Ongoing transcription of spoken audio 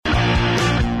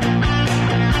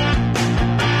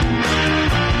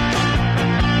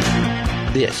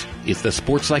This is the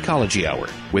Sports Psychology Hour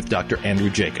with Dr. Andrew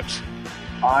Jacobs.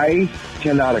 I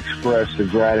cannot express the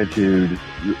gratitude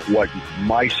what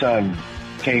my son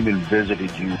came and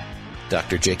visited you.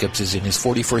 Dr. Jacobs is in his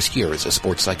 41st year as a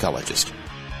sports psychologist.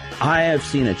 I have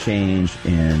seen a change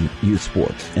in youth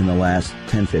sports in the last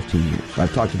 10, 15 years.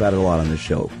 I've talked about it a lot on this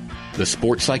show. The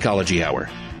Sports Psychology Hour.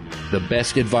 The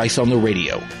best advice on the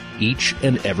radio each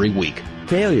and every week.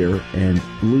 Failure and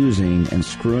losing and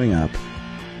screwing up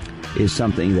is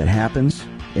something that happens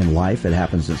in life. It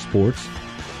happens in sports.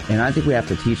 And I think we have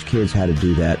to teach kids how to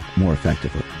do that more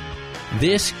effectively.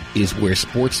 This is where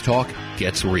sports talk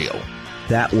gets real.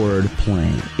 That word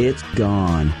playing, it's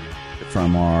gone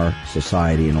from our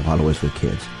society in a lot of ways with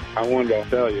kids. I wanted to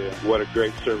tell you what a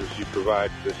great service you provide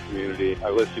to this community. I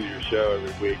listen to your show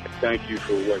every week. Thank you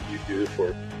for what you do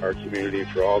for our community,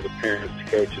 for all the parents,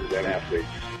 coaches, and athletes.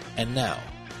 And now,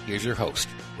 here's your host,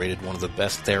 rated one of the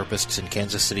best therapists in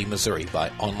Kansas City, Missouri by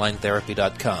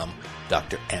OnlineTherapy.com,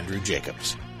 Dr. Andrew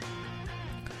Jacobs.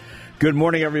 Good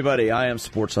morning, everybody. I am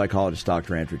sports psychologist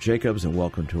Dr. Andrew Jacobs, and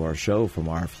welcome to our show from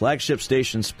our flagship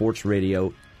station, Sports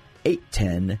Radio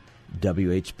 810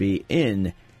 WHB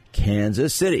in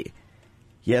Kansas City.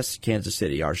 Yes, Kansas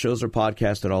City. Our shows are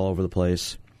podcasted all over the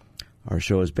place. Our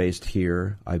show is based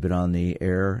here. I've been on the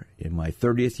air in my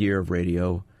 30th year of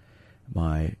radio,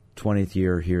 my 20th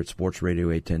year here at Sports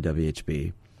Radio 810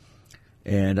 WHB.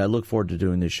 And I look forward to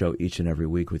doing this show each and every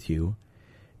week with you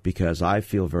because I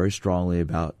feel very strongly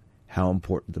about how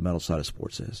important the mental side of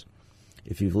sports is.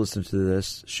 If you've listened to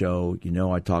this show, you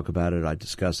know I talk about it, I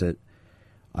discuss it,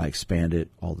 I expand it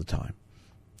all the time.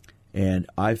 And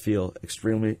I feel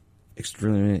extremely,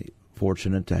 extremely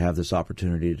fortunate to have this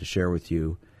opportunity to share with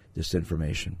you this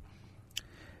information.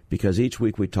 Because each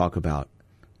week we talk about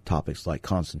topics like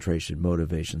concentration,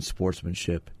 motivation,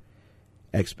 sportsmanship,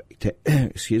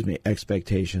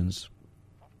 expectations,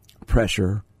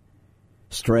 pressure,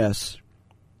 stress,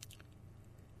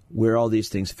 where all these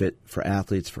things fit for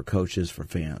athletes, for coaches, for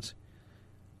fans.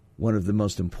 One of the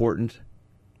most important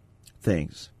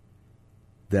things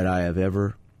that I have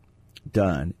ever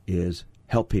done is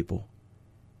help people.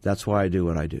 That's why I do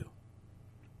what I do.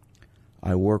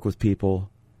 I work with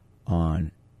people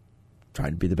on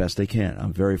trying to be the best they can.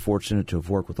 I'm very fortunate to have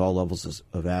worked with all levels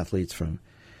of athletes, from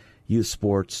youth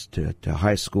sports to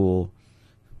high school,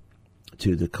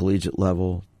 to the collegiate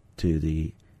level, to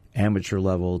the amateur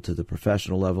level, to the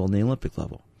professional level, and the Olympic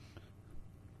level.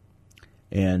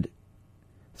 And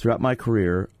throughout my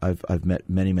career, I've met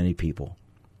many, many people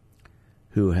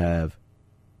who have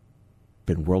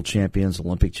been world champions,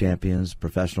 Olympic champions,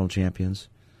 professional champions,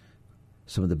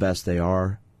 some of the best they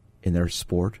are in their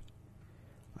sport.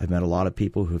 I've met a lot of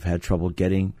people who've had trouble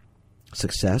getting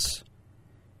success.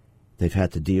 They've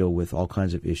had to deal with all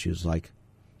kinds of issues like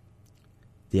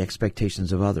the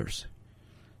expectations of others,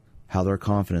 how their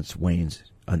confidence wanes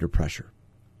under pressure.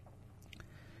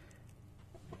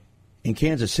 In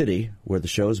Kansas City, where the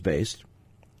show is based,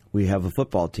 we have a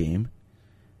football team,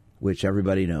 which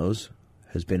everybody knows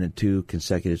has been in 2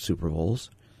 consecutive Super Bowls.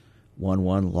 Won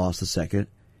one, lost the second.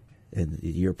 And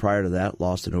the year prior to that,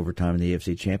 lost in overtime in the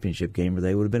AFC Championship game where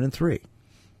they would have been in 3.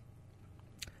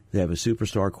 They have a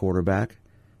superstar quarterback,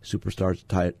 superstar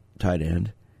tight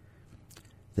end.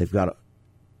 They've got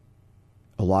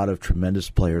a lot of tremendous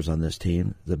players on this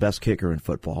team, the best kicker in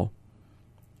football,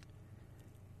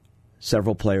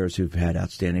 several players who've had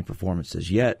outstanding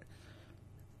performances. Yet,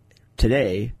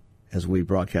 today, as we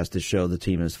broadcast this show, the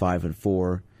team is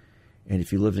 5-4, and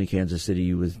if you lived in Kansas City,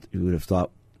 you would have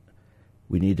thought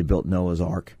we need to build Noah's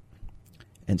Ark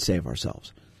and save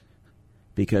ourselves,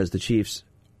 because the Chiefs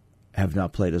have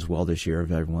not played as well this year as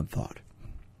everyone thought.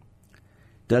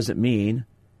 Doesn't mean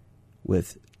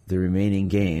with the remaining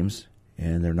games,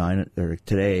 and they're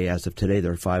today, as of today,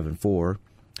 they're 5-4.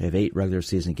 They have 8 regular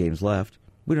season games left.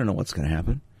 We don't know what's going to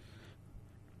happen,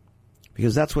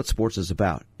 because that's what sports is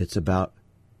about. It's about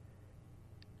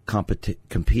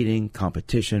competing,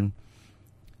 competition,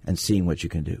 and seeing what you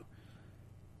can do.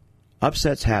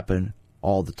 Upsets happen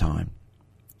all the time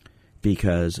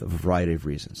because of a variety of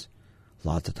reasons.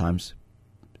 Lots of times,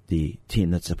 the team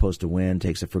that's supposed to win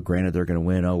takes it for granted they're going to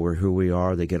win. Oh, we're who we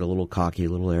are. They get a little cocky, a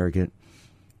little arrogant.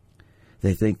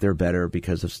 They think they're better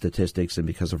because of statistics and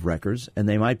because of records, and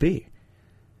they might be.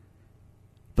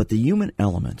 But the human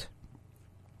element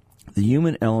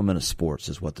of sports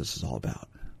is what this is all about.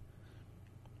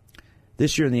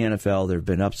 This year in the NFL, there have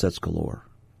been upsets galore.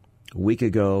 A week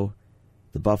ago,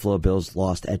 the Buffalo Bills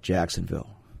lost at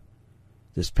Jacksonville.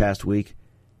 This past week,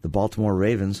 the Baltimore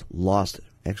Ravens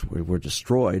were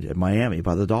destroyed at Miami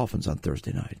by the Dolphins on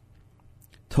Thursday night.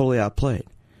 Totally outplayed.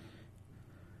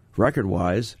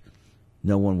 Record-wise,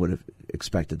 No one would have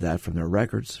expected that from their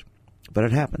records, but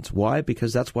it happens. Why?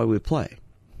 Because that's why we play.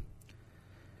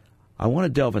 I want to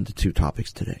delve into two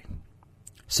topics today: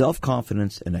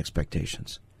 self-confidence and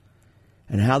expectations,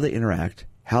 and how they interact,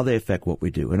 how they affect what we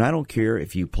do. And I don't care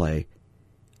if you play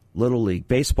Little League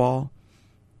Baseball,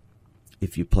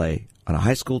 if you play on a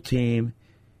high school team,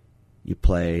 you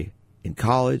play in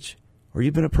college, or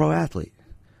you've been a pro athlete.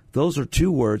 Those are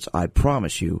two words I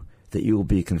promise you that you will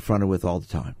be confronted with all the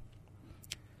time.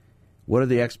 What are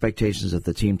the expectations of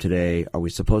the team today? Are we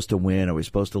supposed to win? Are we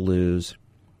supposed to lose?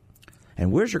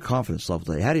 And where's your confidence level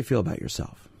today? How do you feel about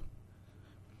yourself?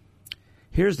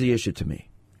 Here's the issue to me.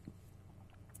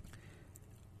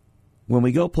 When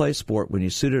we go play sport, when you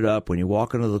suit it up, when you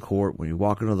walk into the court, when you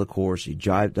walk into the course, you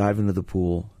dive into the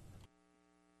pool,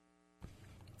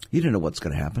 you don't know what's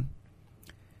going to happen.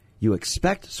 You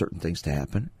expect certain things to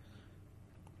happen.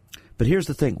 But here's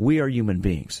the thing. We are human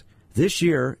beings. This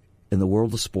year, in the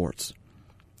world of sports,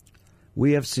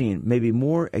 we have seen maybe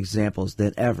more examples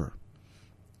than ever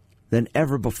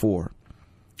before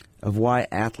of why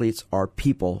athletes are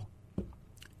people.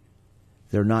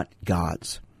 They're not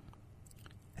gods.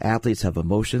 Athletes have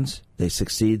emotions. They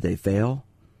succeed. They fail.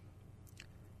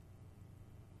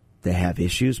 They have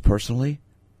issues personally.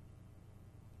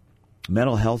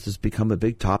 Mental health has become a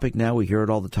big topic now. We hear it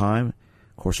all the time.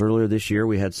 Of course, earlier this year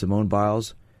we had Simone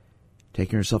Biles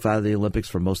taking herself out of the Olympics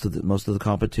for most of the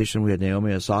competition. We had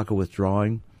Naomi Osaka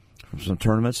withdrawing from some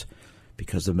tournaments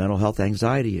because of mental health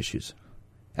anxiety issues,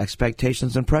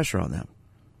 expectations and pressure on them.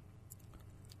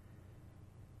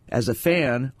 As a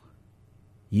fan,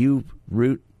 you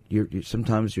root.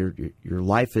 Sometimes your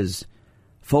life is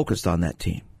focused on that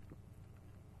team.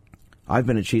 I've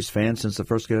been a Chiefs fan since the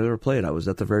first game I ever played. I was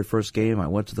at the very first game. I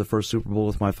went to the first Super Bowl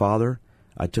with my father.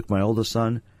 I took my oldest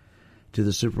son to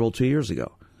the Super Bowl 2 years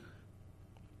ago.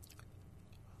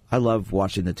 I love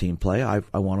watching the team play. I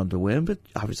want them to win, but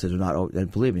obviously they're not.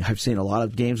 And believe me, I've seen a lot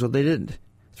of games where they didn't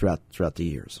throughout the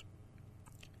years.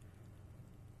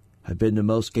 I've been to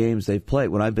most games they've played.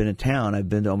 When I've been in town, I've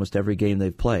been to almost every game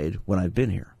they've played when I've been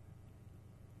here.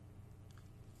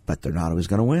 But they're not always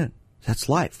going to win. That's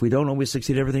life. We don't always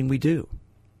succeed at everything we do.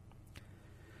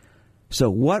 So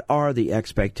what are the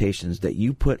expectations that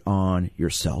you put on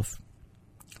yourself?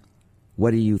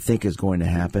 What do you think is going to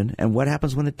happen? And what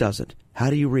happens when it doesn't? How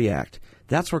do you react?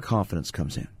 That's where confidence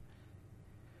comes in.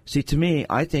 See, to me,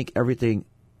 I think everything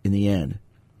in the end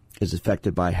is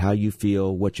affected by how you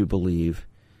feel, what you believe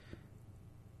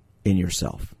in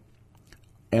yourself.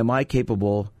 Am I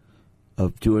capable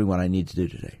of doing what I need to do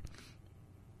today?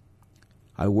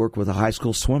 I work with a high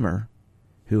school swimmer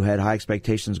who had high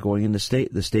expectations going into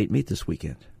the state meet this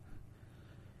weekend.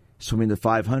 Swimming the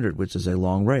 500, which is a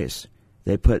long race.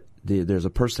 There's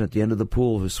a person at the end of the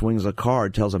pool who swings a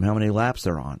card, tells him how many laps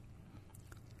they're on.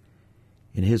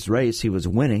 In his race, he was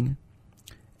winning,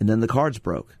 and then the cards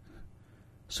broke.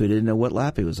 So he didn't know what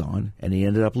lap he was on, and he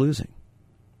ended up losing.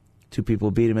 2 people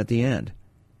beat him at the end.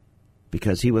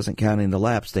 Because he wasn't counting the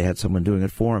laps, they had someone doing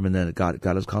it for him, and then it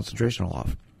got his concentration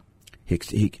off.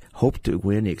 He hoped to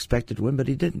win, he expected to win, but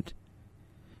he didn't.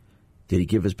 Did he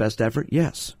give his best effort?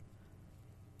 Yes.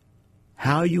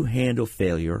 How you handle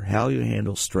failure, how you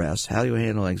handle stress, how you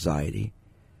handle anxiety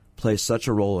plays such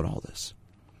a role in all this.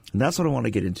 And that's what I want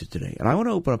to get into today. And I want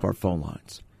to open up our phone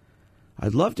lines.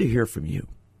 I'd love to hear from you.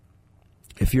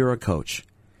 If you're a coach,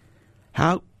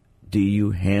 how do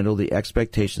you handle the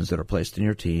expectations that are placed in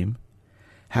your team?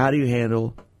 How do you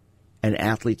handle an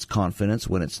athlete's confidence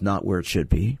when it's not where it should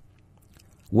be?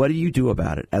 What do you do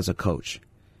about it as a coach?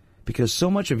 Because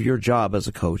so much of your job as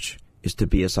a coach is to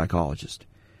be a psychologist.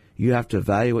 You have to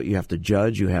evaluate, you have to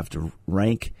judge, you have to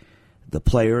rank the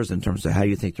players in terms of how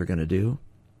you think they're going to do.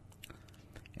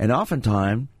 And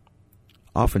oftentimes,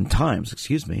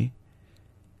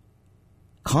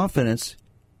 confidence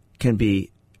can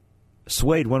be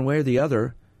swayed one way or the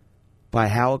other by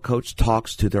how a coach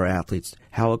talks to their athletes,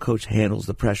 how a coach handles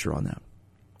the pressure on them.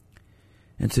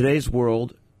 In today's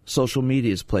world, social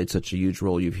media has played such a huge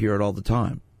role. You hear it all the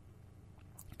time.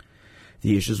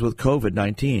 The issues with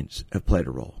COVID-19 have played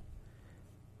a role.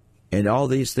 And all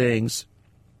these things,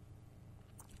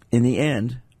 in the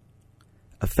end,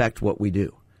 affect what we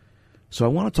do. So I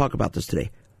want to talk about this today.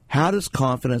 How does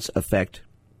confidence affect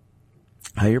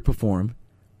how you perform,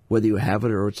 whether you have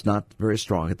it or it's not very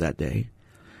strong at that day?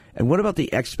 And what about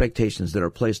the expectations that are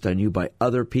placed on you by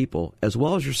other people as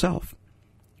well as yourself?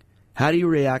 How do you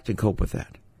react and cope with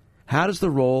that? How does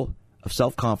the role of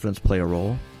self-confidence play a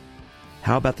role?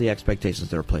 How about the expectations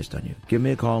that are placed on you? Give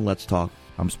me a call and let's talk.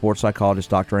 I'm sports psychologist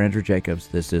Dr. Andrew Jacobs.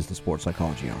 This is the Sports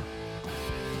Psychology Hour.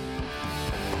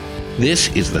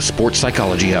 This is the Sports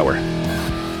Psychology Hour.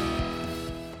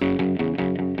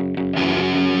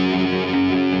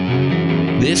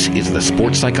 This is the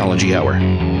Sports Psychology Hour.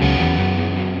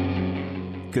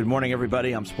 Good morning,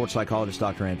 everybody. I'm sports psychologist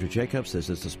Dr. Andrew Jacobs. This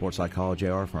is the Sports Psychology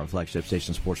Hour from our flagship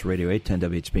station, Sports Radio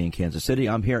 810 WHB in Kansas City.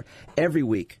 I'm here every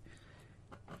week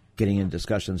getting into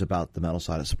discussions about the mental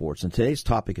side of sports. And today's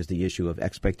topic is the issue of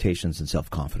expectations and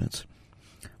self-confidence.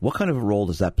 What kind of a role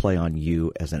does that play on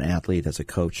you as an athlete, as a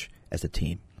coach, as a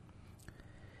team?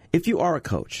 If you are a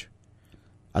coach,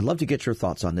 I'd love to get your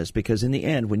thoughts on this, because in the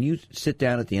end, when you sit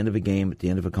down at the end of a game, at the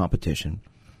end of a competition,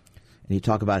 and you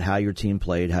talk about how your team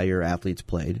played, how your athletes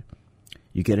played,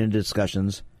 you get into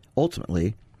discussions,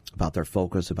 ultimately, about their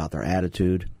focus, about their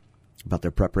attitude, about their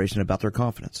preparation, about their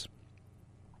confidence.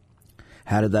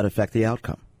 How did that affect the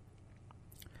outcome?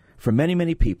 For many,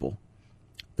 many people,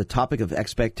 the topic of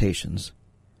expectations,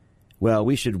 well,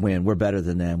 we should win, we're better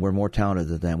than them, we're more talented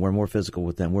than them, we're more physical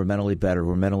with them, we're mentally better,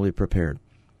 we're mentally prepared,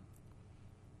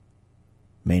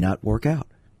 may not work out.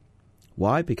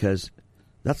 Why? Because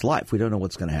that's life. We don't know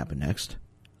what's going to happen next.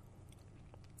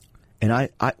 And I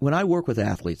when I work with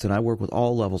athletes, and I work with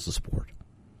all levels of sport,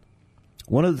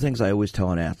 one of the things I always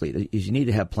tell an athlete is you need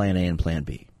to have plan A and plan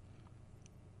B.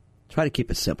 Try to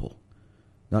keep it simple,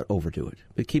 not overdo it,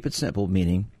 but keep it simple,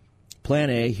 meaning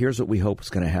plan A, here's what we hope is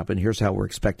going to happen, here's how we're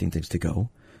expecting things to go.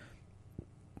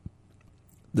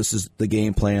 This is the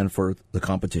game plan for the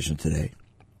competition today.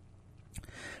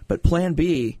 But plan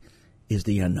B is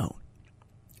the unknown.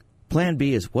 Plan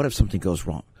B is, what if something goes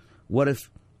wrong? What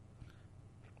if,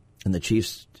 and the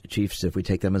Chiefs, if we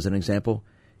take them as an example,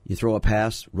 you throw a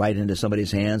pass right into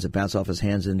somebody's hands, it bounces off his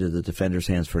hands into the defender's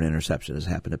hands for an interception, as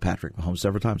happened to Patrick Mahomes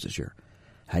several times this year.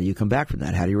 How do you come back from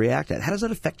that? How do you react to that? How does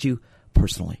that affect you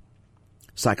personally,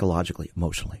 psychologically,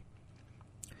 emotionally?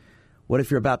 What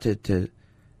if you're about to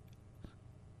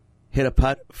hit a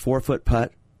putt, 4-foot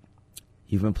putt?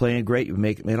 You've been playing great, you've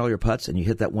made all your putts, and you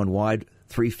hit that one wide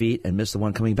 3 feet and miss the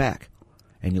one coming back,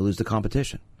 and you lose the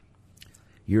competition.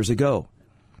 Years ago,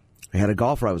 I had a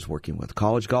golfer I was working with, a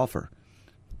college golfer,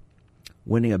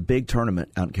 winning a big tournament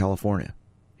out in California.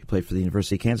 He played for the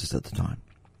University of Kansas at the time.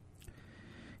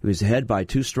 He was ahead by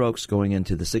 2 strokes going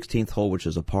into the 16th hole, which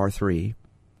is a par 3,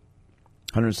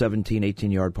 117,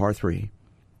 18-yard par 3.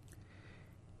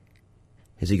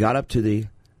 As he got up to the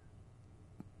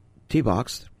tee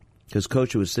box, his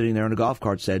coach, who was sitting there in a golf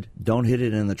cart, said, "Don't hit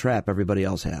it in the trap everybody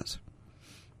else has."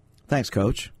 Thanks,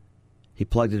 coach. He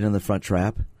plugged it in the front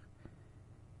trap,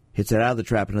 hits it out of the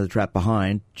trap into the trap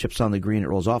behind, chips on the green, it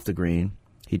rolls off the green.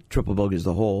 He triple bogeys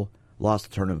the hole, lost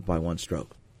the tournament by 1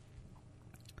 stroke.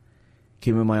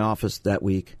 Came in my office that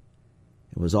week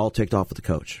and was all ticked off with the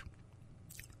coach.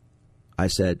 I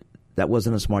said, that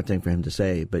wasn't a smart thing for him to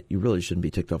say, but you really shouldn't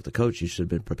be ticked off the coach. You should have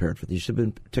been prepared for this. You should have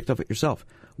been ticked off at yourself.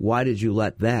 Why did you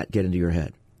let that get into your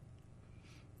head?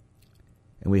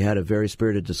 And we had a very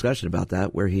spirited discussion about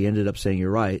that, where he ended up saying,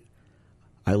 you're right.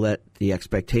 I let the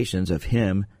expectations of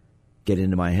him get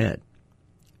into my head.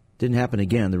 Didn't happen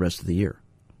again the rest of the year.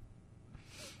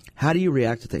 How do you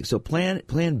react to things? So plan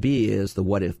B is the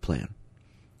what-if plan.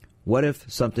 What if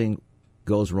something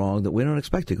goes wrong that we don't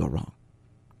expect to go wrong?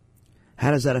 How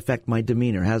does that affect my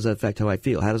demeanor? How does that affect how I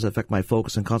feel? How does that affect my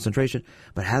focus and concentration?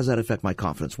 But how does that affect my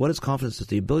confidence? What is confidence? It's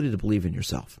the ability to believe in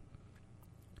yourself.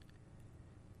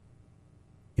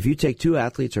 If you take 2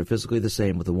 athletes who are physically the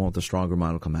same, with the one with the stronger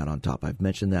mind will come out on top. I've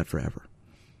mentioned that forever.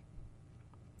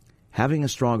 Having a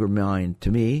stronger mind, to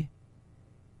me,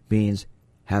 means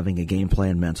having a game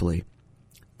plan mentally,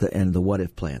 and the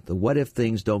what-if plan. The what if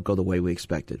things don't go the way we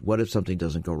expected? What if something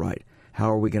doesn't go right? How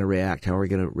are we going to react? How are we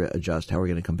going to adjust? How are we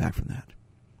going to come back from that?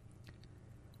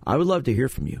 I would love to hear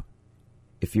from you.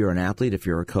 If you're an athlete, if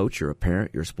you're a coach, you're a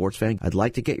parent, you're a sports fan, I'd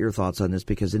like to get your thoughts on this,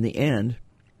 because in the end,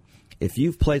 if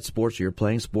you've played sports or you're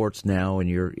playing sports now in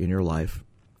your life,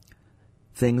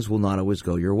 things will not always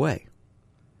go your way.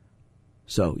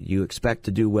 So you expect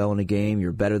to do well in a game,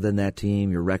 you're better than that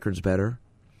team, your record's better.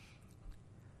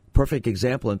 Perfect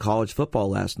example in college football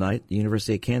last night, the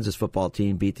University of Kansas football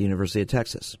team beat the University of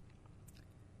Texas.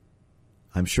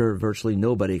 I'm sure virtually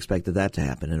nobody expected that to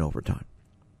happen in overtime.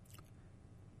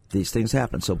 These things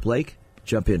happen. So, Blake,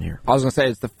 jump in here. I was going to say,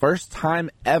 it's the first time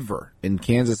ever in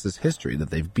Kansas's history that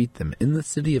they've beat them in the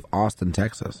city of Austin,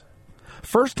 Texas.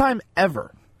 First time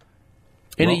ever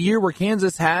in a year where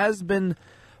Kansas has been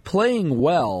playing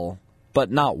well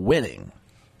but not winning.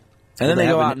 And then they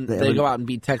go out and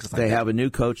beat Texas. They have a new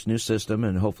coach, new system,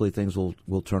 and hopefully things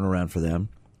will turn around for them.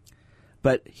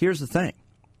 But here's the thing.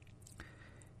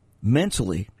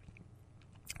 Mentally,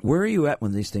 where are you at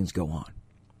when these things go on?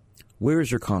 Where is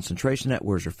your concentration at?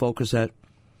 Where's your focus at?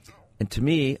 And to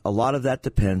me, a lot of that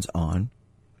depends on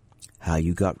how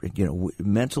you got,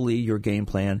 mentally your game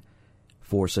plan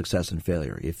for success and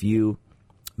failure. If you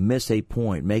miss a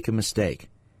point, make a mistake,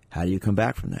 how do you come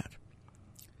back from that?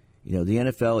 You know, the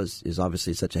NFL is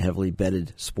obviously such a heavily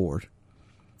betted sport,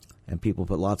 and people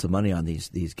put lots of money on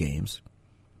these games.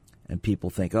 And people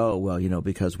think, oh, well, you know,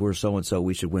 because we're so-and-so,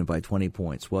 we should win by 20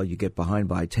 points. Well, you get behind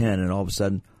by 10, and all of a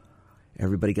sudden,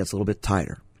 everybody gets a little bit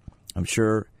tighter. I'm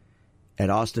sure at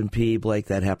Austin Peay, Blake,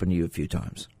 that happened to you a few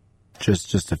times.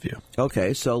 Just a few.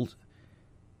 Okay, so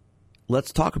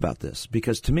let's talk about this.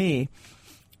 Because to me,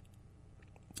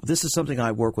 this is something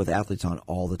I work with athletes on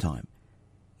all the time.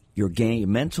 Your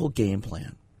mental game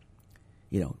plan.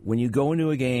 You know, when you go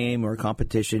into a game or a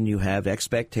competition, you have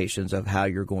expectations of how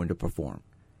you're going to perform.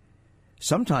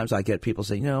 Sometimes I get people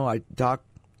saying, Doc,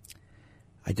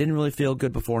 I didn't really feel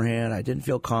good beforehand. I didn't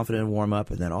feel confident in warm-up.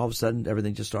 And then all of a sudden,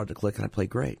 everything just started to click and I played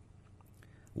great.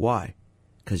 Why?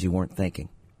 Because you weren't thinking.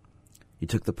 You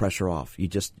took the pressure off. You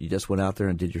just went out there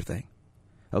and did your thing.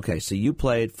 Okay, so you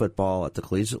played football at the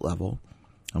collegiate level.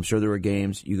 I'm sure there were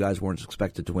games you guys weren't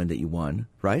expected to win that you won,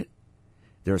 right?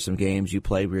 There are some games you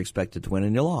played where you expected to win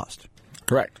and you lost.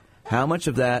 Correct. How much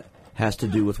of that has to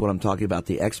do with what I'm talking about,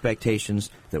 the expectations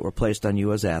that were placed on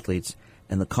you as athletes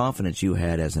and the confidence you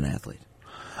had as an athlete?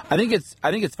 I think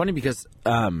it's funny because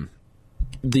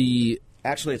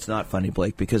Actually, it's not funny,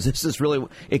 Blake, because this is really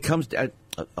it comes.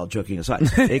 All joking aside,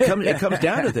 it comes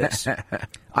down to this.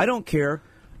 I don't care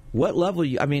what level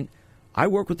you. I mean, I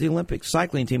worked with the Olympic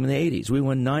cycling team in the '80s. We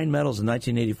won 9 medals in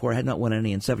 1984. Had not won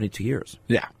any in 72 years.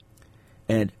 Yeah,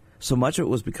 and so much of it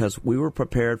was because we were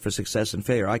prepared for success and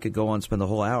failure. I could go on and spend the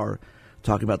whole hour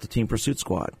talking about the team pursuit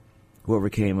squad, who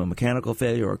overcame a mechanical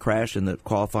failure or a crash in the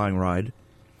qualifying ride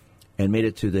and made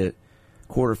it to the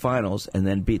quarterfinals and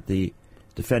then beat the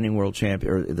defending world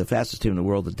champion, or the fastest team in the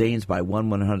world, the Danes, by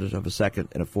 1/100th of a second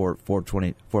in a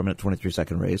 4-minute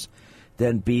 23-second race.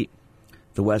 Then beat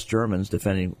the West Germans,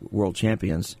 defending world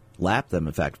champions, lapped them,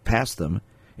 in fact, passed them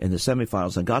in the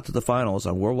semifinals, and got to the finals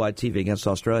on worldwide TV against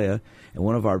Australia. And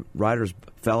one of our riders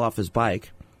fell off his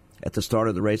bike at the start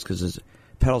of the race because his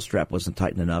pedal strap wasn't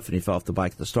tightened enough, and he fell off the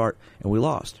bike at the start, and we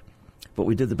lost. But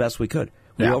we did the best we could.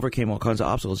 We overcame all kinds of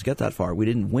obstacles to get that far. We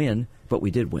didn't win, but we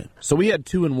did win. So we had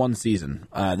 2 in one season.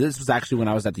 This was actually when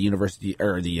I was at the university,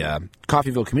 or the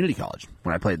Coffeyville Community College,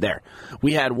 when I played there.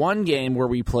 We had one game where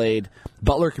we played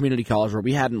Butler Community College, where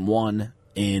we hadn't won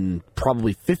in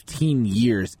probably 15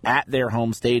 years at their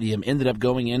home stadium. Ended up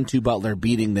going into Butler,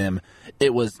 beating them.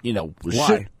 It was,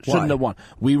 shouldn't have won.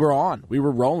 We were on. We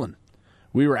were rolling.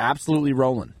 We were absolutely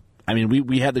rolling. I mean,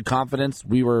 we had the confidence.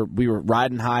 We were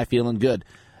riding high, feeling good.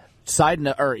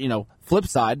 Flip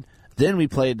side, then we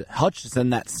played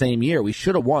Hutchinson that same year. We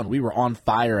should have won. We were on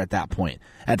fire at that point.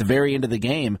 At the very end of the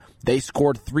game, they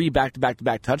scored 3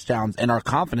 back-to-back touchdowns, and our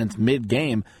confidence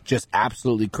mid-game just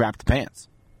absolutely crapped the pants.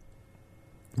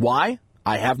 Why?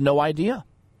 I have no idea.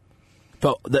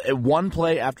 But one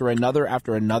play after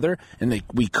another, and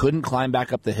we couldn't climb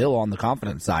back up the hill on the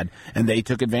confidence side, and they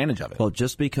took advantage of it. Well,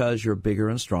 just because you're bigger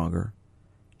and stronger,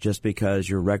 just because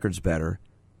your record's better,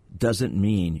 doesn't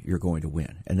mean you're going to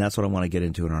win. And that's what I want to get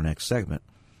into in our next segment.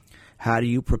 How do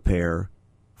you prepare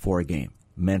for a game,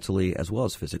 mentally as well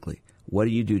as physically? What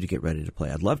do you do to get ready to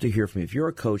play? I'd love to hear from you. If you're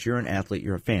a coach, you're an athlete,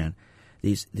 you're a fan,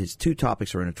 these 2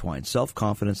 topics are intertwined,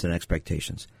 self-confidence and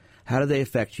expectations. How do they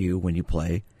affect you when you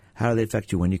play? How do they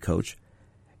affect you when you coach?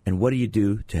 And what do you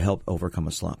do to help overcome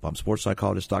a slump? I'm sports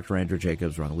psychologist Dr. Andrew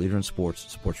Jacobs. We're on Leader in Sports,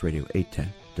 Sports Radio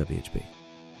 810 WHB.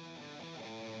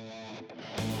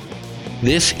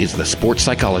 This is the Sports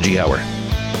Psychology Hour.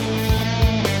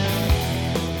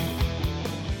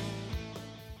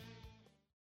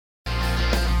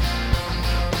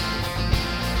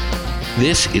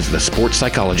 This is the Sports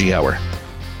Psychology Hour.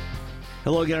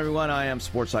 Hello again, everyone. I am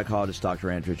sports psychologist Dr.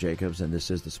 Andrew Jacobs, and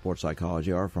this is the Sports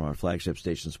Psychology Hour from our flagship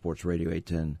station, Sports Radio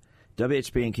 810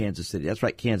 WHB in Kansas City. That's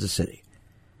right, Kansas City.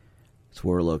 That's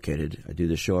where we're located. I do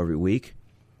this show every week.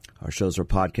 Our shows are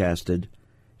podcasted.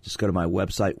 Just go to my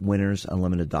website,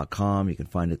 winnersunlimited.com. You can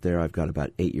find it there. I've got about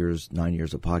 9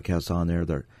 years of podcasts on there.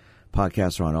 Their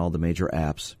podcasts are on all the major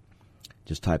apps.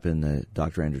 Just type in the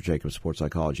Dr. Andrew Jacobs Sports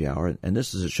Psychology Hour. And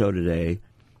this is a show today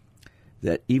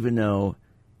that, even though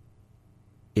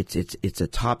it's a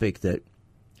topic that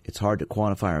it's hard to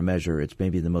quantify or measure, it's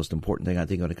maybe the most important thing, I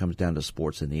think, when it comes down to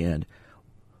sports in the end.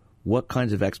 What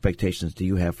kinds of expectations do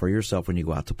you have for yourself when you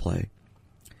go out to play?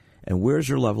 And where's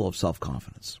your level of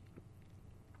self-confidence?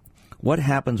 What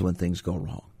happens when things go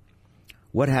wrong?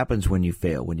 What happens when you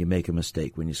fail, when you make a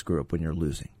mistake, when you screw up, when you're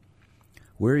losing?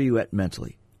 Where are you at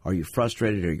mentally? Are you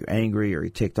frustrated? Are you angry? Are you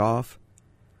ticked off?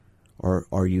 Or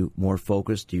are you more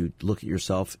focused? Do you look at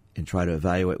yourself and try to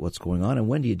evaluate what's going on? And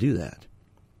when do you do that?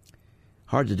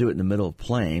 Hard to do it in the middle of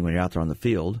playing when you're out there on the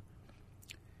field.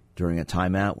 during a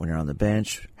timeout, when you're on the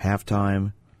bench,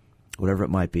 halftime, whatever it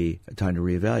might be, a time to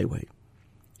reevaluate.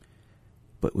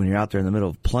 But when you're out there in the middle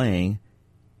of playing,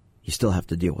 you still have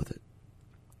to deal with it.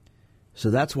 So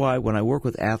that's why when I work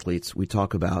with athletes, we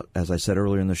talk about, as I said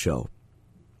earlier in the show,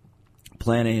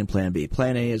 Plan A and Plan B.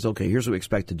 Plan A is, okay, here's what we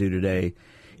expect to do today.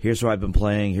 Here's what I've been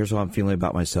playing. Here's how I'm feeling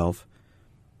about myself.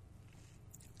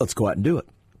 Let's go out and do it.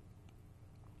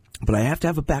 But I have to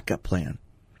have a backup plan,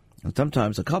 and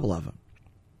sometimes a couple of them.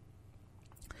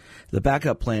 The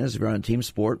backup plan is if you're on a team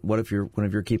sport, what if one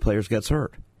of your key players gets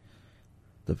hurt?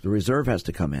 The reserve has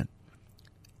to come in.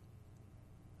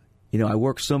 You know, I've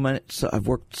worked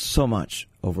so much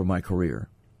over my career,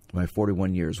 my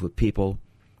 41 years, with people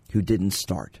who didn't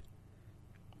start.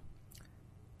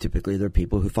 Typically, they're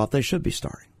people who thought they should be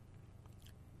starting.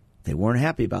 They weren't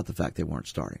happy about the fact they weren't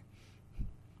starting.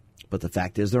 But the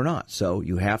fact is they're not. So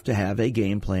you have to have a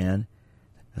game plan.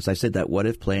 As I said, that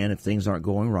what-if plan, if things aren't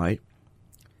going right,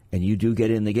 and you do get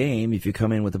in the game, if you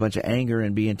come in with a bunch of anger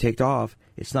and being ticked off,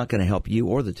 it's not going to help you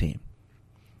or the team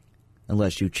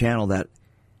unless you channel that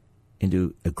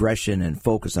into aggression and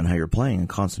focus on how you're playing and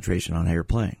concentration on how you're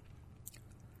playing.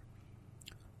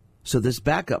 So this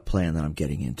backup plan that I'm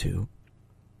getting into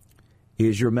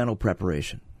is your mental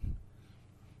preparation.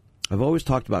 I've always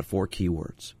talked about 4 key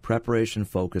words: preparation,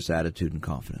 focus, attitude, and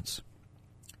confidence.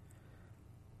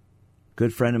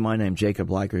 Good friend of mine named Jacob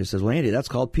Leiker, he says, well, Andy, that's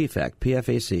called PFAC,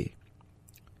 P-F-A-C.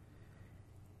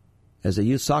 As a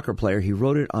youth soccer player, he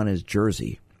wrote it on his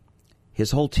jersey.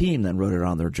 His whole team then wrote it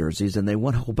on their jerseys, and they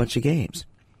won a whole bunch of games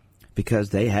because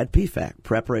they had PFAC,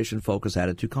 preparation, focus,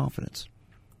 attitude, confidence.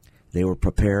 They were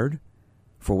prepared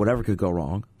for whatever could go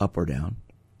wrong, up or down.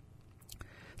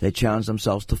 They challenged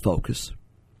themselves to focus,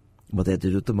 what they had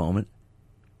to do at the moment.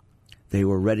 They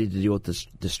were ready to deal with the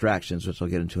distractions, which I'll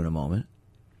get into in a moment.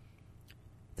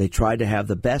 They tried to have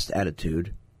the best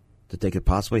attitude that they could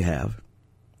possibly have.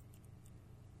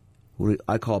 What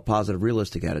I call a positive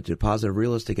realistic attitude. Positive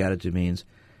realistic attitude means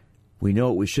we know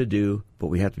what we should do, but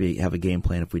we have to have a game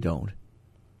plan if we don't.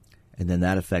 And then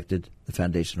that affected the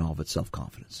foundation of all of its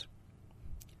self-confidence.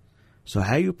 So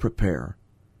how you prepare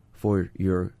for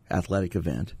your athletic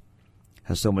event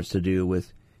has so much to do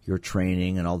with your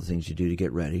training and all the things you do to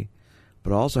get ready,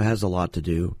 but also has a lot to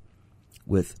do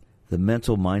with the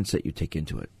mental mindset you take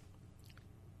into it.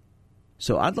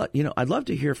 So I'd love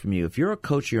to hear from you. If you're a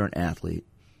coach, you're an athlete,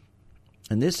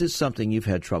 and this is something you've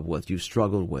had trouble with, you've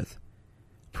struggled with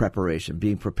preparation,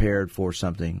 being prepared for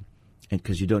something, and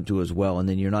because you don't do as well, and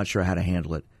then you're not sure how to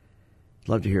handle it. I'd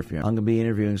love to hear from you. I'm going to be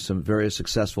interviewing some very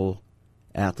successful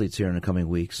athletes here in the coming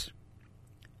weeks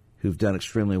who've done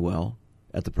extremely well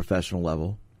at the professional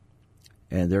level,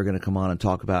 and they're going to come on and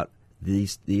talk about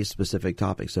these specific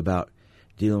topics about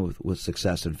dealing with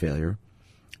success and failure,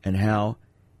 and how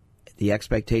the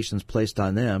expectations placed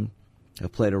on them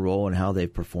have played a role in how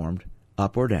they've performed,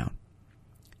 up or down,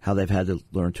 how they've had to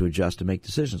learn to adjust and make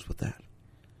decisions with that.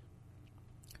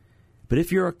 But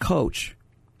if you're a coach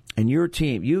and your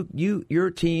team, your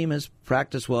team has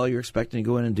practiced well, you're expecting to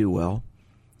go in and do well,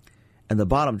 and the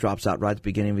bottom drops out right at the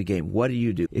beginning of the game, what do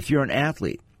you do? If you're an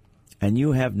athlete and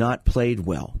you have not played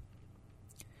well,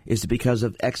 is it because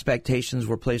of expectations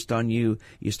were placed on you?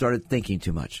 You started thinking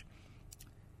too much.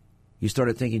 You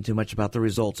started thinking too much about the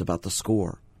results, about the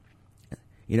score.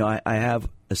 You know, I have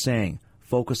a saying,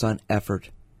 focus on effort.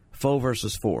 Faux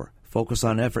versus for. Focus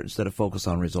on effort instead of focus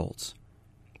on results.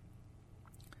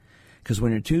 Because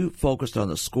when you're too focused on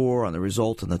the score, on the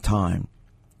result, and the time,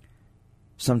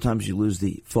 sometimes you lose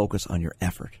the focus on your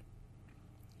effort.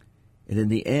 And in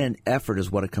the end, effort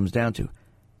is what it comes down to.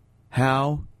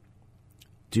 How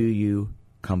do you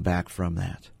come back from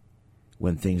that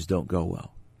when things don't go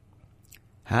well?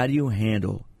 How do you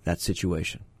handle that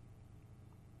situation?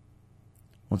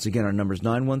 Once again, our number is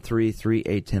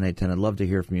 913-381-0810. I'd love to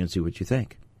hear from you and see what you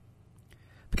think.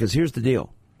 Because here's the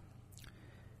deal.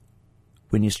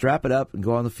 When you strap it up and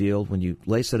go on the field, when you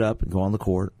lace it up and go on the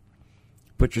court,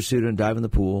 put your suit on and dive in the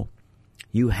pool,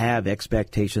 you have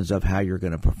expectations of how you're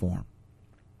going to perform.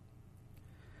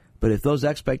 But if those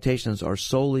expectations are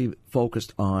solely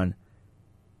focused on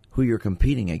who you're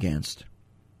competing against,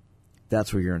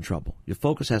 that's where you're in trouble. Your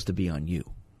focus has to be on you.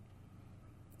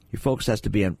 Your focus has to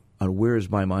be on where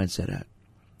is my mindset at.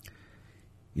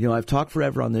 You know, I've talked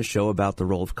forever on this show about the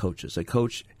role of coaches. A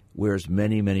coach wears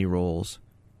many, many roles,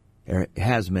 or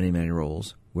has many, many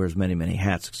roles, wears many, many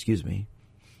hats,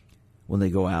 when they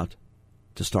go out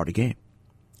to start a game.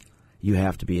 You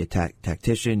have to be a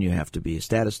tactician, you have to be a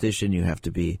statistician, you have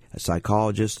to be a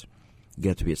psychologist, you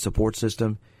have to be a support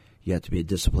system, you have to be a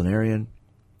disciplinarian,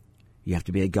 you have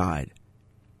to be a guide.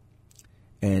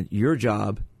 And your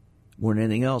job more than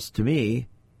anything else, to me,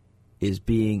 is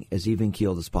being as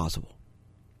even-keeled as possible.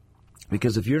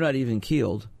 Because if you're not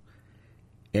even-keeled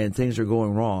and things are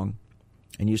going wrong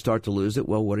and you start to lose it,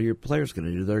 well, what are your players going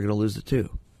to do? They're going to lose it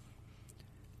too.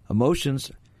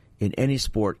 Emotions in any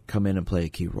sport come in and play a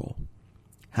key role.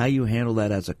 How you handle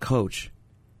that as a coach,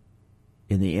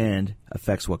 in the end,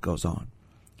 affects what goes on.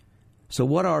 So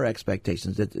what are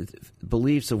expectations,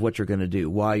 beliefs of what you're going to do,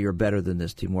 why you're better than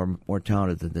this team, more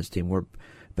talented than this team, more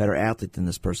better athlete than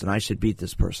this person, I should beat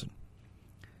this person.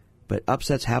 But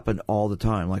upsets happen all the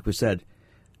time. Like we said,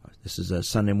 this is a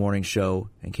Sunday morning show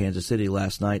in Kansas City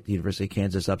last night. The University of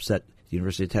Kansas upset the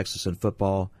University of Texas in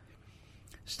football,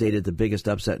 stated the biggest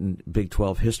upset in Big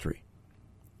 12 history.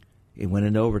 It went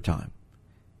into overtime.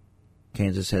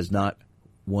 Kansas has not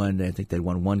won, I think they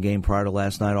won one game prior to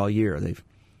last night all year.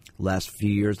 Last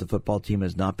few years, the football team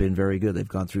has not been very good. They've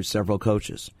gone through several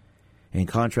coaches. In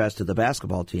contrast to the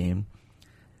basketball team,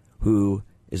 who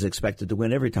is expected to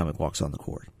win every time it walks on the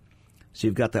court. So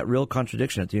you've got that real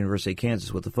contradiction at the University of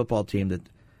Kansas with the football team that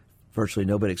virtually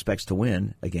nobody expects to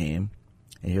win a game.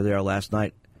 And here they are last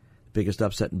night, biggest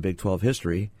upset in Big 12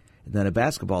 history. And then a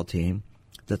basketball team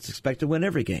that's expected to win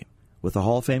every game with a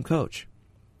Hall of Fame coach.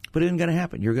 But it isn't going to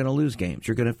happen. You're going to lose games.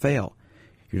 You're going to fail.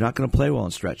 You're not going to play well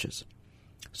in stretches.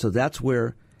 So that's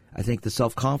where I think the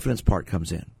self-confidence part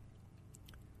comes in.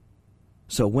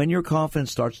 So when your confidence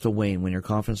starts to wane, when your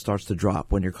confidence starts to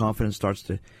drop, when your confidence starts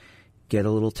to get a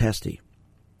little testy,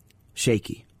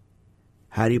 shaky,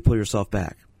 how do you pull yourself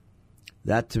back?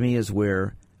 That, to me, is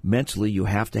where mentally you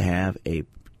have to have a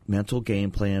mental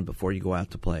game plan before you go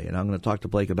out to play. And I'm going to talk to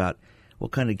Blake about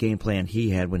what kind of game plan he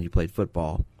had when he played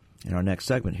football in our next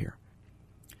segment here.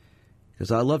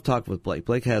 Because I love talking with Blake.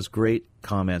 Blake has great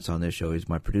comments on this show. He's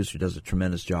my producer, does a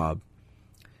tremendous job.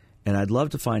 And I'd love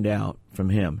to find out from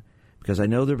him, because I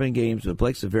know there have been games, but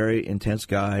Blake's a very intense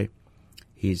guy.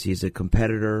 He's a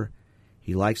competitor.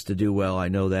 He likes to do well, I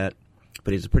know that.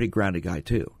 But he's a pretty grounded guy,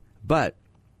 too. But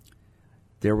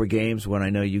there were games when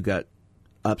I know you got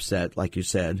upset, like you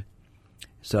said.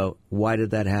 So why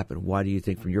did that happen? Why do you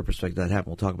think, from your perspective, that happened?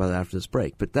 We'll talk about that after this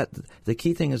break. But the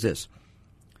key thing is this.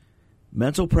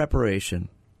 Mental preparation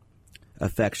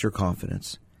affects your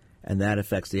confidence, and that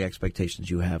affects the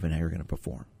expectations you have and how you're going to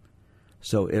perform.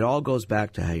 So it all goes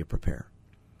back to how you prepare.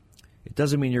 It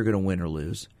doesn't mean you're going to win or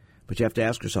lose, but you have to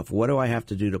ask yourself, what do I have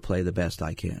to do to play the best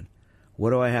I can? What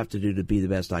do I have to do to be the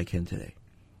best I can today?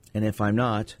 And if I'm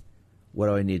not, what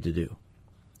do I need to do?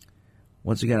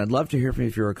 Once again, I'd love to hear from you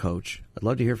if you're a coach. I'd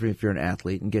love to hear from you if you're an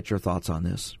athlete and get your thoughts on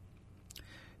this.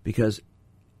 Because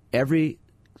every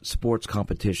sports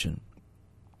competition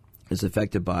is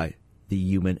affected by the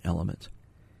human element.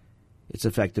 It's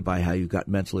affected by how you got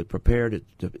mentally prepared.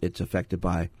 It's affected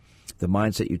by the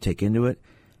mindset you take into it.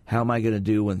 How am I going to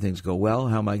do when things go well?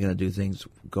 How am I going to do things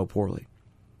go poorly?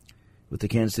 With the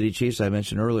Kansas City Chiefs, I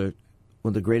mentioned earlier,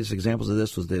 one of the greatest examples of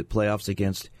this was the playoffs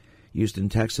against Houston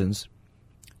Texans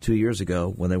 2 years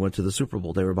ago when they went to the Super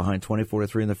Bowl. They were behind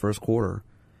 24-3 in the first quarter.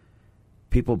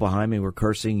 People behind me were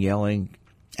cursing, yelling,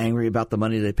 angry about the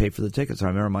money they paid for the tickets. I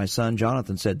remember my son,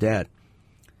 Jonathan, said, Dad,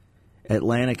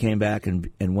 Atlanta came back and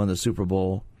won the Super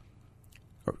Bowl,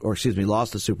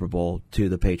 lost the Super Bowl to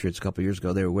the Patriots a couple years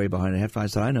ago. They were way behind at halftime. I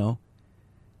said, I know.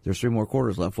 There's 3 more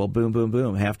quarters left. Well, boom, boom,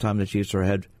 boom. Halftime, the Chiefs are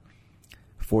ahead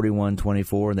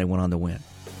 41-24, and they went on to win.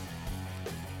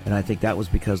 And I think that was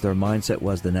because their mindset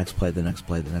was the next play, the next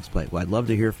play, the next play. Well, I'd love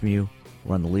to hear from you.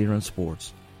 We're on the Leader in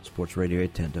Sports, Sports Radio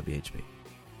 810 WHB.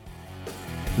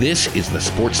 This is the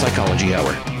Sports Psychology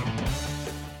Hour.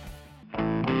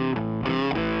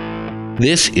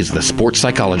 This is the Sports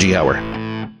Psychology Hour.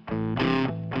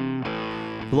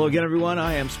 Hello again, everyone.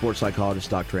 I am sports psychologist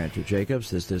Dr. Andrew Jacobs.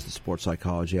 This is the Sports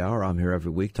Psychology Hour. I'm here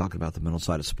every week talking about the mental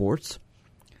side of sports.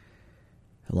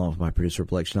 Along with my producer,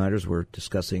 Blake Schneiders, we're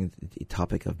discussing the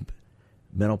topic of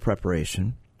mental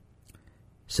preparation,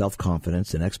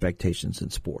 self-confidence, and expectations in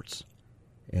sports.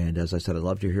 And as I said, I'd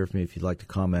love to hear from you if you'd like to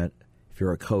comment. If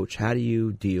you're a coach, how do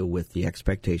you deal with the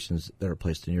expectations that are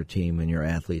placed on your team and your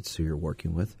athletes who you're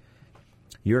working with?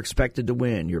 You're expected to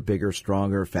win. You're bigger,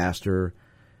 stronger, faster.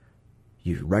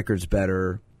 Your record's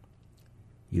better.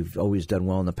 You've always done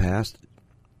well in the past.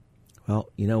 Well,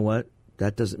 you know what?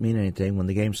 That doesn't mean anything when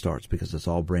the game starts because it's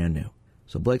all brand new.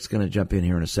 So Blake's going to jump in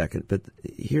here in a second. But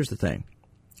here's the thing.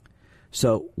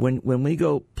 So when we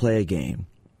go play a game,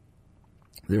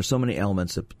 there's so many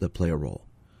elements that play a role.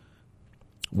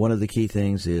 One of the key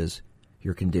things is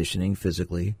your conditioning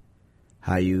physically,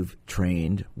 how you've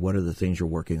trained, what are the things you're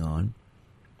working on.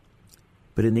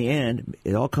 But in the end,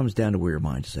 it all comes down to where your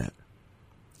mind is at.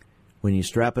 When you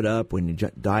strap it up, when you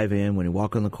dive in, when you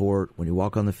walk on the court, when you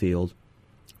walk on the field,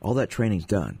 All that training's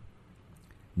done.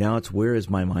 Now it's where is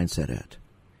my mindset at?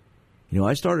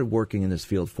 I started working in this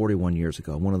field 41 years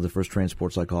ago. I'm one of the first trained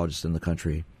sports psychologists in the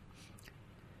country.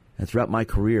 And throughout my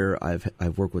career,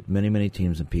 I've worked with many, many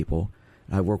teams and people.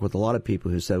 I've worked with a lot of people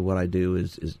who said what I do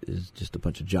is just a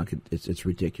bunch of junk. It's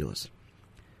ridiculous.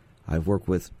 I've worked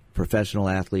with professional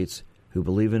athletes who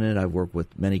believe in it. I've worked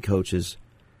with many coaches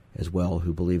as well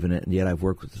who believe in it. And yet I've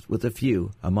worked with a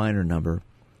few, a minor number,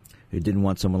 who didn't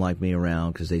want someone like me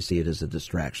around because they see it as a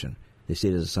distraction. They see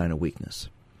it as a sign of weakness.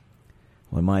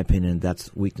 Well, in my opinion,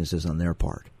 that's weaknesses on their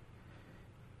part.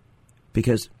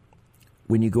 Because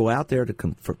when you go out there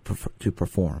to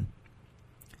perform,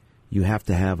 you have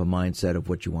to have a mindset of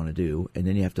what you want to do, and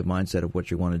then you have to mindset of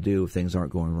what you want to do if things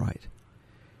aren't going right.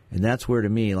 And that's where, to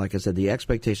me, like I said, the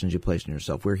expectations you place on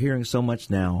yourself. We're hearing so much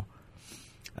now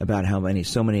about how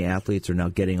so many athletes are now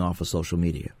getting off of social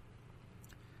media,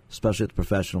 especially at the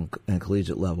professional and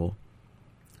collegiate level.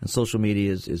 And social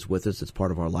media is with us. It's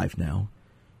part of our life now.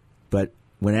 But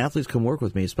when athletes come work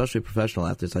with me, especially professional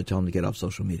athletes, I tell them to get off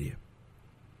social media.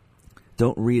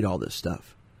 Don't read all this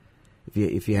stuff.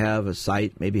 If you have a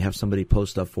site, maybe have somebody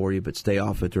post stuff for you, but stay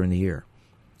off it during the year.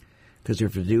 Because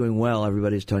if you're doing well,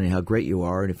 everybody's telling you how great you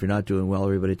are, and if you're not doing well,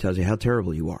 everybody tells you how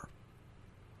terrible you are.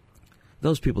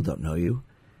 Those people don't know you.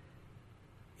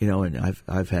 And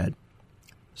I've had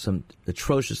some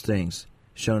atrocious things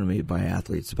shown to me by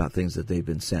athletes about things that they've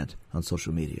been sent on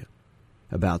social media,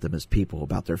 about them as people,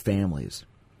 about their families.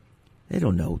 They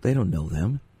don't know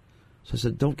them. So I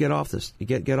said, don't get off this.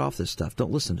 Get off this stuff.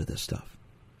 Don't listen to this stuff.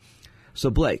 So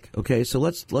Blake, okay, so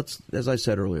let's as I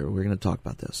said earlier, we're going to talk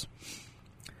about this.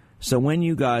 So when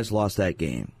you guys lost that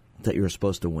game that you were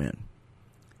supposed to win,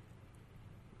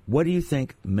 what do you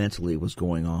think mentally was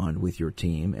going on with your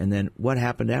team, and then what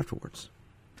happened afterwards?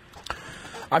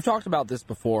 I've talked about this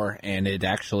before, and it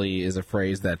actually is a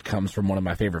phrase that comes from one of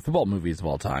my favorite football movies of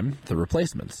all time, The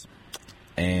Replacements.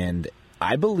 And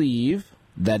I believe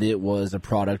that it was a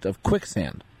product of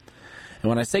quicksand. And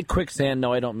when I say quicksand,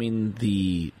 no, I don't mean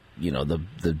the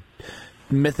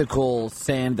mythical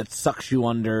sand that sucks you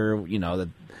under,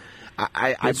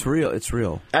 it's real. It's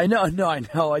real. I know. I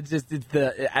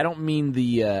don't mean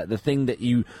the thing that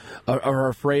you are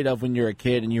afraid of when you're a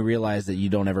kid and you realize that you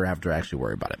don't ever have to actually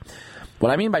worry about it.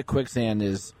 What I mean by quicksand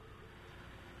is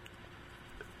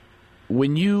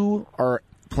when you are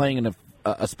playing in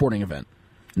a sporting event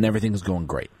and everything's going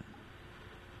great,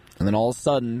 and then all of a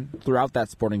sudden, throughout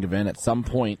that sporting event, at some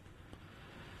point,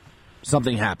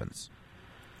 something happens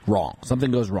wrong. Something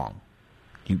goes wrong.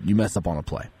 You mess up on a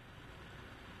play.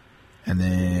 And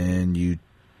then you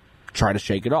try to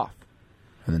shake it off.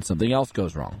 And then something else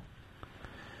goes wrong.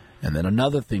 And then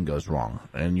another thing goes wrong.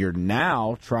 And you're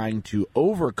now trying to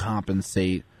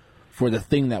overcompensate for the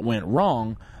thing that went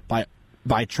wrong by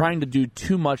trying to do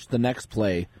too much the next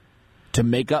play to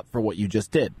make up for what you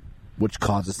just did, which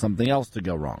causes something else to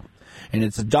go wrong. And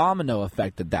it's a domino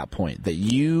effect at that point, that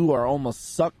you are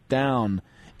almost sucked down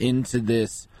into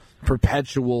this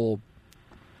perpetual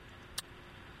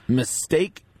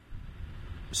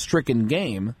mistake-stricken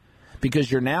game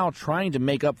because you're now trying to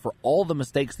make up for all the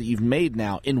mistakes that you've made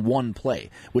now in one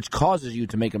play, which causes you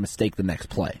to make a mistake the next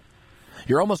play.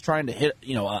 You're almost trying to hit,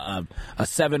 a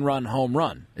 7-run home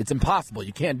run. It's impossible.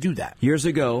 You can't do that. Years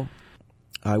ago,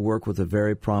 I worked with a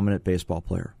very prominent baseball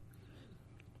player,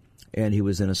 and he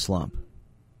was in a slump.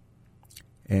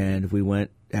 And we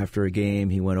went after a game.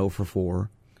 He went 0 for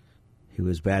 4. He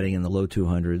was batting in the low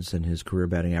 200s, and his career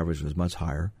batting average was much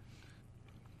higher.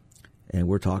 And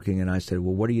we're talking, and I said,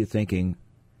 well, what are you thinking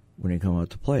when you come out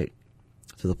to the plate?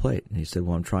 And he said,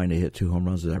 well, I'm trying to hit 2 home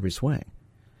runs with every swing.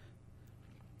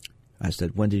 I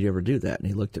said, when did you ever do that? And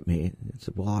he looked at me and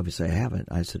said, well, obviously I haven't.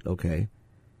 I said, okay.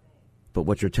 But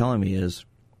what you're telling me is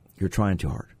you're trying too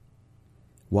hard.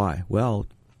 Why? Well,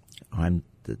 I'm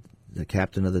the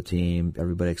captain of the team.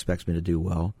 Everybody expects me to do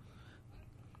well.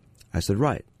 I said,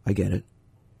 right, I get it.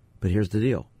 But here's the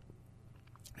deal.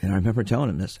 And I remember telling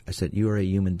him this. I said, you are a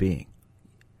human being.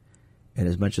 And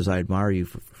as much as I admire you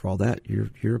for all that,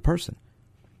 you're a person.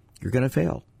 You're going to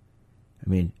fail. I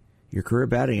mean, your career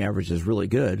batting average is really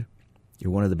good.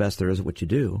 You're one of the best there is at what you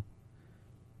do.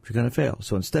 But you're going to fail.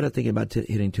 So instead of thinking about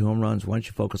hitting 2 home runs, why don't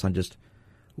you focus on just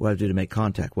what I do to make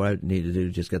contact, what I need to do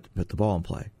to just put the ball in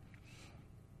play.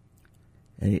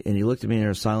 And he looked at me in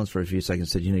there silence for a few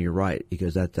seconds and said, you're right,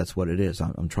 because that's what it is.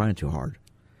 I'm trying too hard.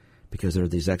 Because there are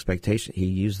these expectations. He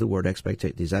used the word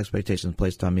these expectations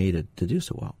placed on me to do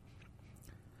so well.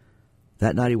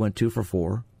 That night he went 2 for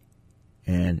 4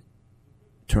 and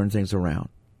turned things around.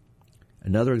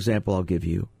 Another example I'll give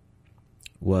you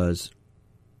was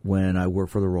when I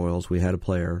worked for the Royals. We had a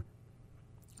player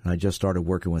and I just started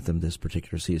working with him this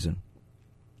particular season.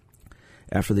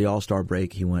 After the All-Star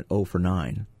break, he went 0 for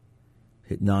 9,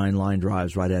 hit 9 line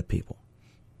drives right at people.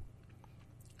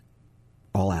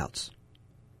 All outs.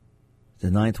 The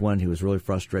 9th one, he was really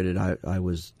frustrated. I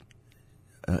was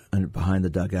behind the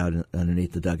dugout,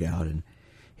 underneath the dugout, and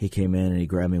he came in and he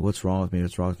grabbed me. What's wrong with me?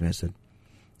 What's wrong with me? I said,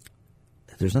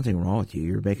 there's nothing wrong with you.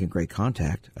 You're making great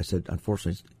contact. I said,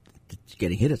 unfortunately, it's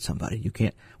getting hit at somebody. You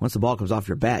can't, once the ball comes off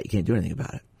your bat, you can't do anything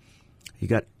about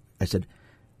it. I said,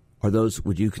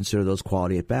 would you consider those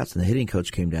quality at bats? And the hitting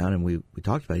coach came down and we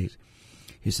talked about it.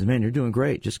 He said, man, you're doing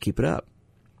great. Just keep it up.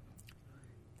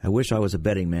 I wish I was a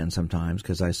betting man sometimes,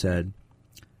 because I said,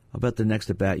 I'll bet the next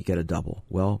at bat you get a double.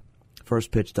 Well, first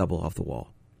pitch double off the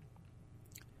wall.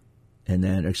 And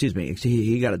then,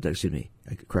 he got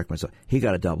I correct myself. He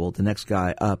got a double. The next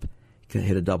guy up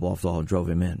hit a double off the wall and drove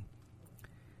him in.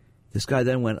 This guy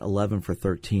then went 11 for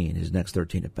 13, his next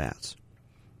 13 at bats.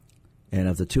 And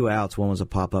of the 2 outs, one was a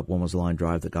pop-up, one was a line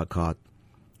drive that got caught.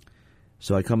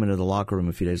 So I come into the locker room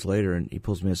a few days later, and he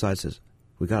pulls me aside and says,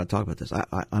 we got to talk about this.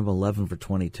 I'm 11 for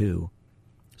 22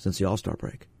 since the All-Star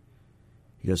break.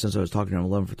 He goes, since I was talking to him, I'm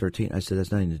 11 for 13. I said,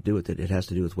 that's nothing to do with it. It has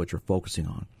to do with what you're focusing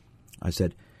on. I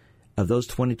said, of those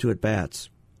 22 at-bats,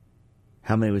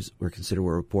 how many were considered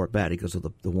were a report bat? He goes,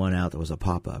 well, the one out that was a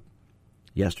pop-up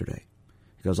yesterday.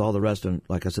 He goes, all the rest of them,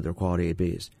 like I said, they're quality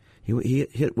ABs. He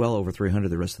hit well over 300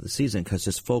 the rest of the season because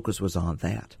his focus was on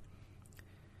that.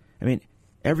 I mean,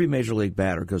 every major league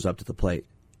batter goes up to the plate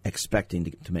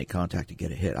expecting to make contact to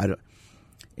get a hit.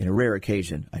 In a rare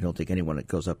occasion, I don't think anyone that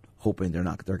goes up hoping they're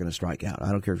going to strike out.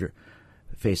 I don't care if you're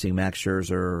facing Max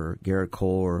Scherzer or Garrett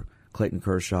Cole or Clayton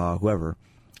Kershaw, whoever.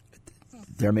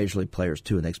 They're major league players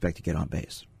too, and they expect to get on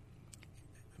base.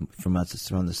 From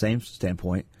the same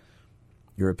standpoint,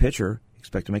 you're a pitcher,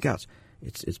 expect to make outs.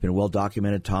 It's been well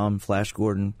documented. Tom Flash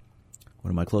Gordon,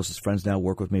 one of my closest friends now,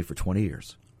 worked with me for 20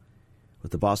 years.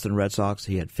 With the Boston Red Sox,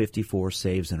 he had 54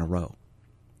 saves in a row.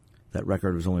 That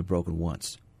record was only broken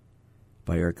once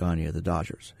by Eric Gagne of the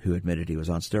Dodgers, who admitted he was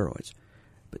on steroids.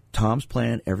 But Tom's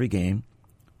plan every game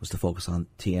was to focus on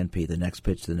TNP, the next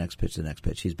pitch, the next pitch, the next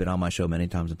pitch. He's been on my show many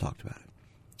times and talked about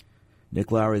it.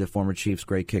 Nick Lowry, the former Chiefs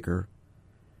great kicker,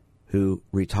 who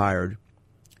retired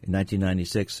in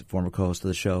 1996, former co-host of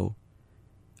the show,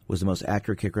 was the most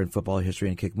accurate kicker in football history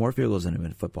and kicked more field goals than him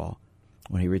in football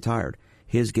when he retired.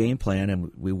 His game plan,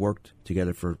 and we worked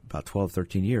together for about 12,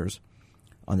 13 years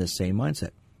on this same mindset.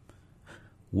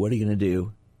 What are you going to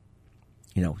do?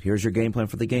 Here's your game plan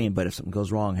for the game, but if something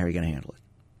goes wrong, how are you going to handle it?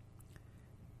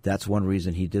 That's one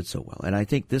reason he did so well. And I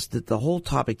think the whole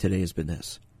topic today has been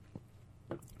this.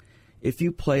 If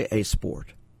you play a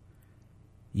sport,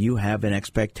 you have an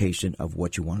expectation of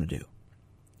what you want to do.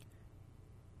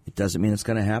 It doesn't mean it's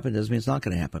going to happen. It doesn't mean it's not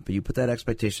going to happen. But you put that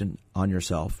expectation on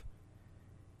yourself,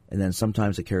 and then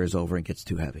sometimes it carries over and gets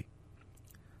too heavy.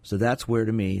 So that's where,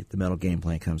 to me, the mental game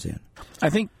plan comes in.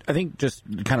 I think just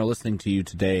kind of listening to you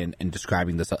today and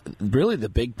describing this, really the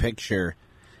big picture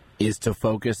is to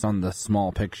focus on the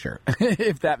small picture,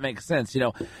 if that makes sense.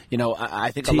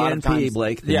 I think a lot of times,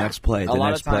 Blake, the next play, the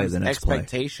next play, the next play.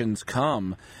 Expectations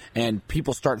come, and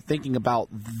people start thinking about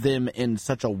them in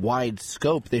such a wide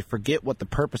scope. They forget what the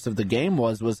purpose of the game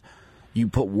was you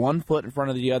put one foot in front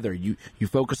of the other. You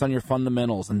focus on your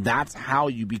fundamentals, and that's how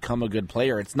you become a good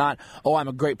player. It's not, I'm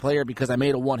a great player because I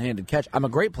made a one-handed catch. I'm a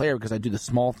great player because I do the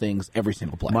small things every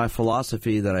single play. My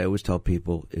philosophy that I always tell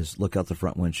people is look out the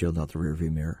front windshield, not the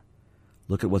rearview mirror.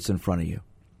 Look at what's in front of you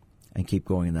and keep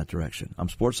going in that direction. I'm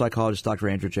sports psychologist Dr.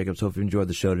 Andrew Jacobs. Hope you enjoyed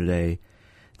the show today.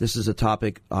 This is a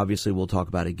topic, obviously, we'll talk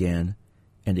about again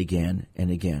and again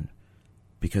and again,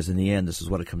 because in the end, this is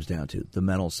what it comes down to, the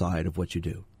mental side of what you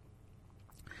do.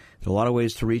 There are a lot of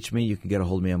ways to reach me. You can get a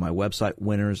hold of me on my website,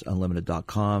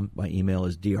 winnersunlimited.com. My email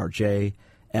is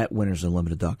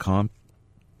drj@winnersunlimited.com.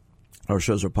 Our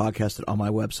shows are podcasted on my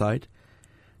website.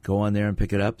 Go on there and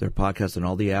pick it up. They're podcasted on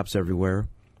all the apps everywhere.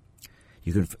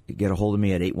 You can get a hold of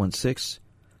me at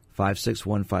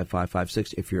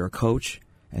 816-561-5556. If you're a coach,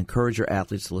 encourage your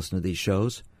athletes to listen to these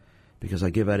shows because I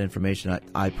give out information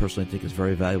I personally think is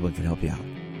very valuable and can help you out.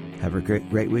 Have a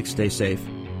great week. Stay safe.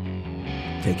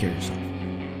 Take care of yourself.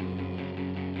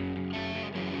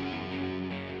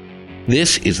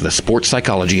 This is the Sports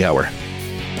Psychology Hour.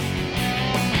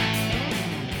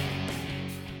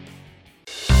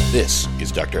 This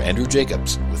is Dr. Andrew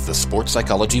Jacobs with the Sports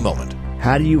Psychology Moment.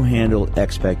 How do you handle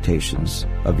expectations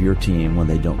of your team when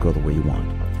they don't go the way you want?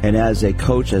 And as a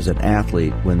coach, as an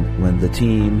athlete, when the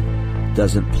team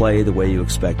doesn't play the way you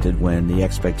expected, when the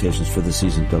expectations for the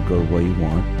season don't go the way you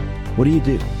want, what do you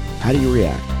do? How do you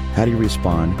react? How do you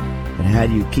respond? And how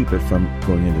do you keep it from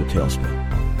going into a tailspin?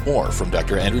 More from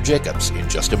Dr. Andrew Jacobs in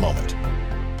just a moment.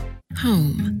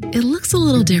 Home. It looks a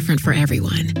little different for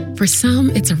everyone. For some,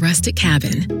 it's a rustic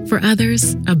cabin. For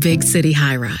others, a big city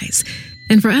high-rise.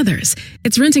 And for others,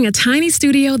 it's renting a tiny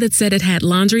studio that said it had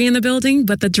laundry in the building,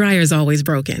 but the dryer's always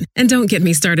broken. And don't get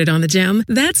me started on the gym.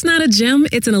 That's not a gym,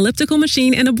 it's an elliptical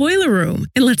machine and a boiler room.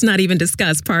 And let's not even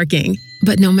discuss parking.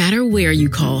 But no matter where you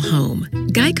call home,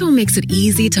 Geico makes it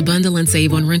easy to bundle and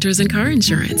save on renters and car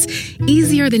insurance.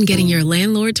 Easier than getting your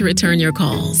landlord to return your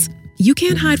calls. You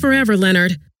can't hide forever,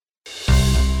 Leonard.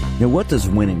 Now, what does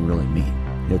winning really mean?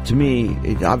 To me,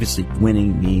 obviously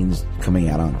winning means coming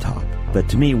out on top. But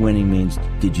to me, winning means,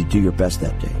 did you do your best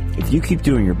that day? If you keep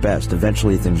doing your best,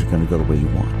 eventually things are going to go the way you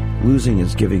want. Losing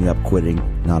is giving up, quitting,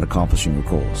 not accomplishing your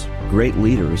goals. Great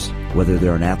leaders, whether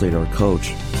they're an athlete or a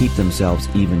coach, keep themselves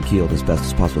even-keeled as best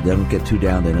as possible. They don't get too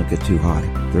down, they don't get too high.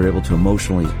 They're able to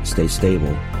emotionally stay stable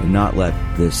and not let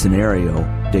the scenario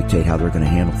dictate how they're going to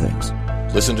handle things.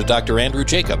 Listen to Dr. Andrew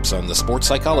Jacobs on the Sports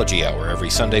Psychology Hour every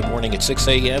Sunday morning at 6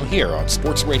 a.m. here on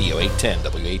Sports Radio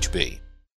 810 WHB.